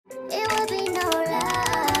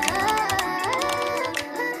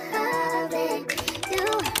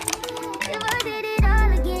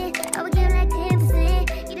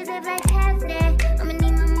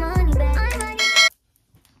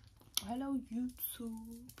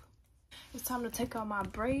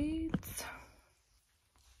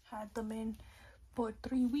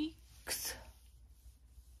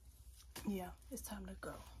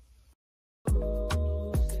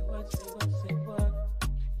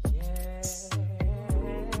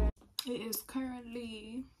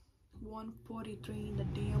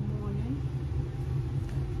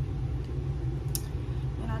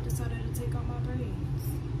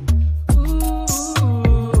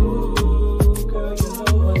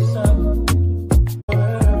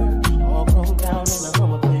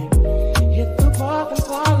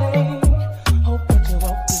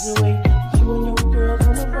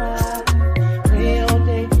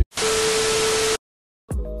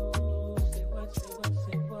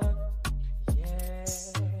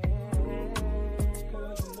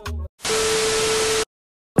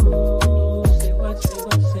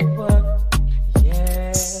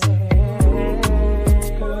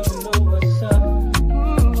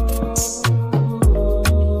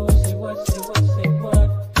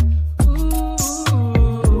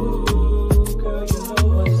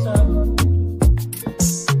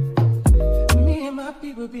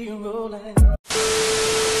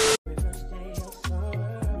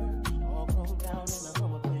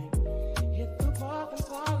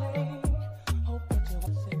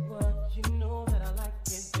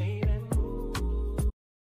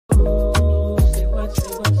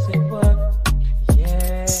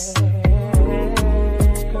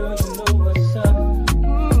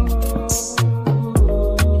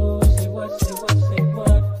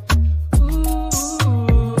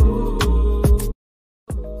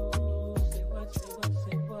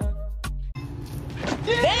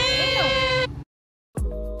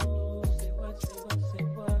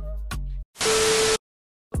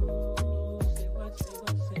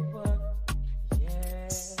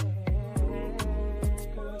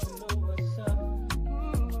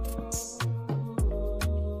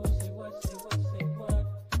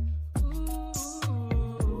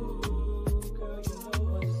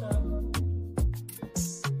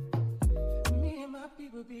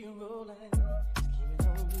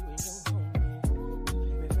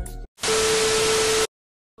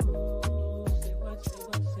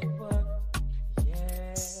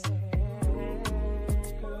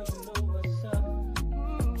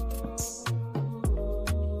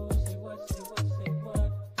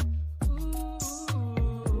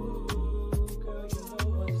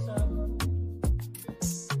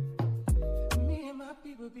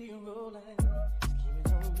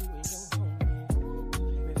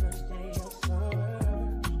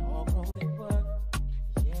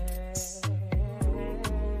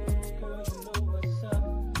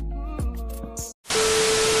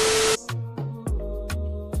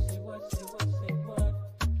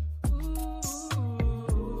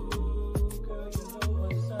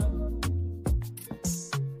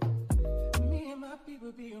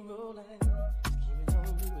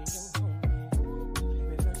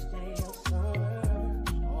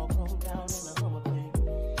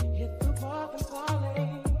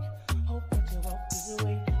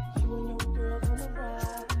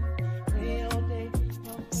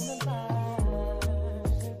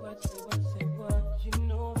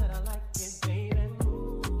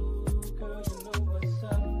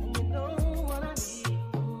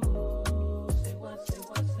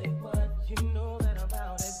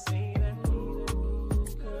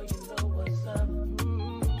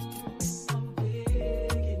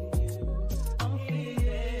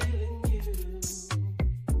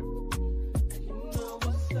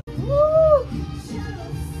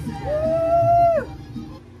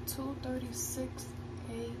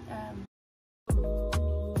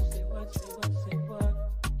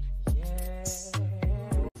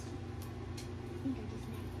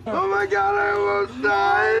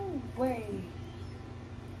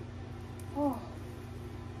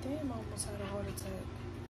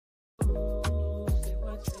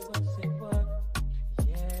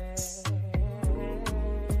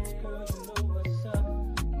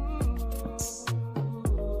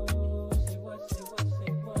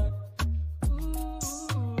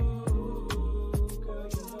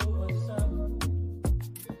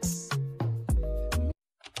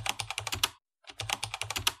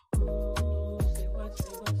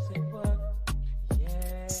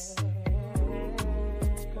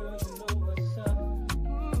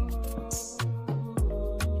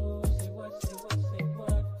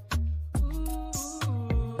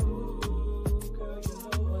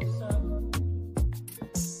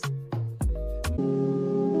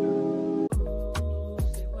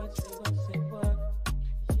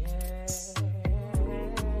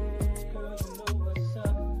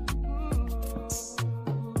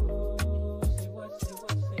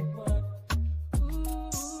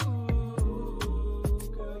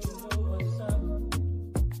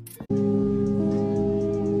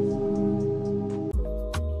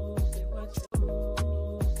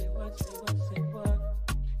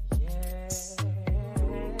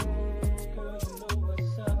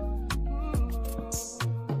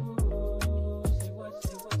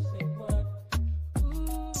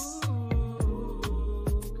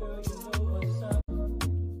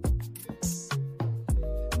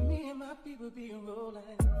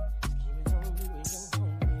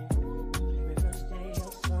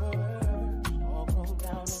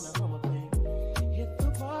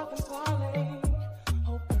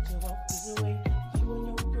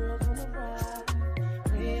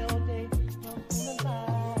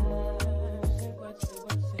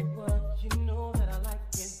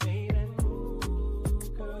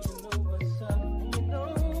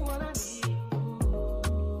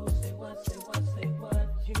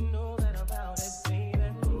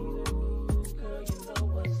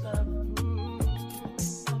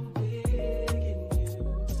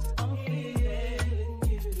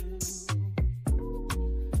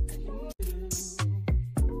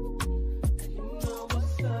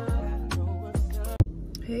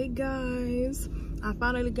Guys, I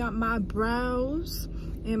finally got my brows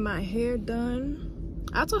and my hair done.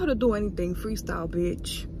 I told her to do anything freestyle,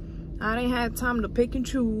 bitch. I didn't have time to pick and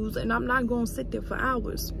choose, and I'm not gonna sit there for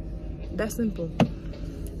hours. That's simple.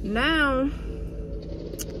 Now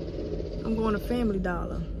I'm going to Family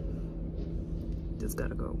Dollar. Just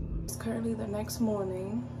gotta go. It's currently the next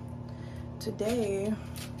morning. Today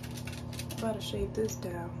I'm about to shave this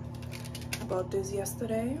down. I bought this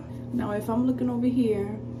yesterday. Now if I'm looking over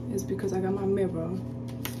here, it's because I got my mirror.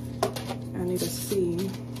 I need to see.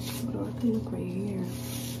 What do I can look right here?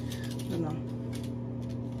 I don't know.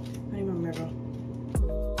 I need my mirror.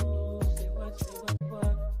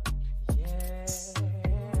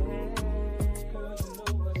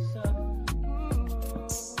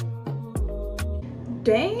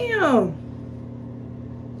 Damn!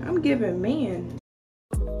 I'm giving man.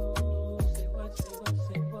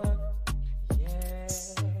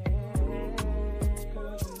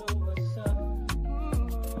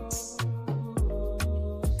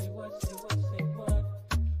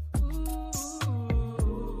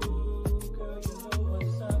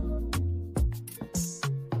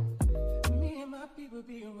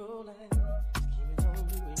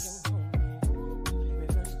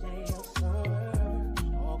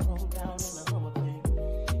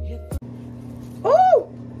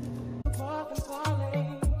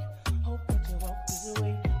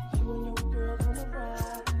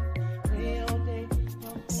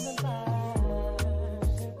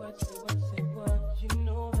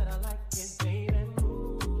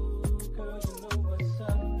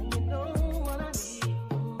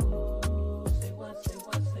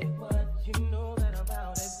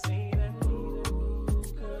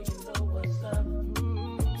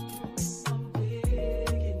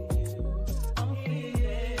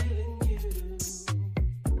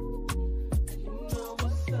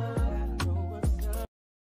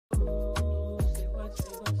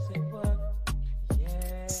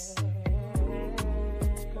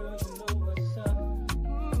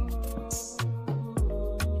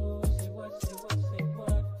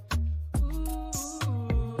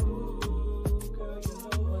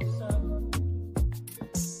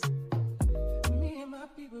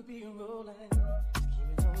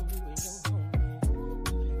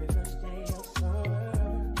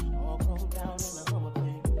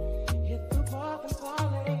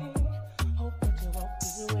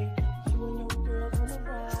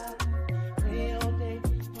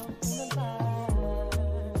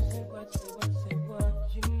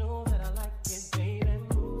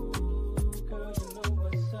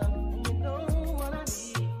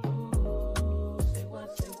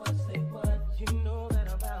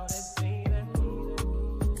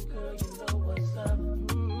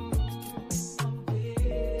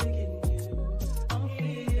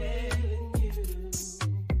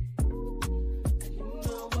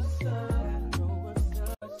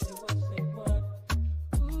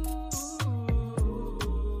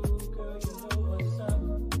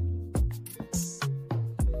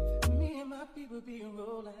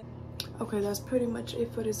 Okay, that's pretty much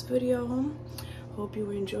it for this video. Hope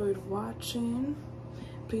you enjoyed watching.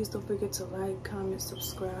 Please don't forget to like, comment,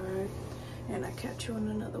 subscribe, and I'll catch you on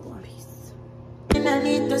another one. Peace.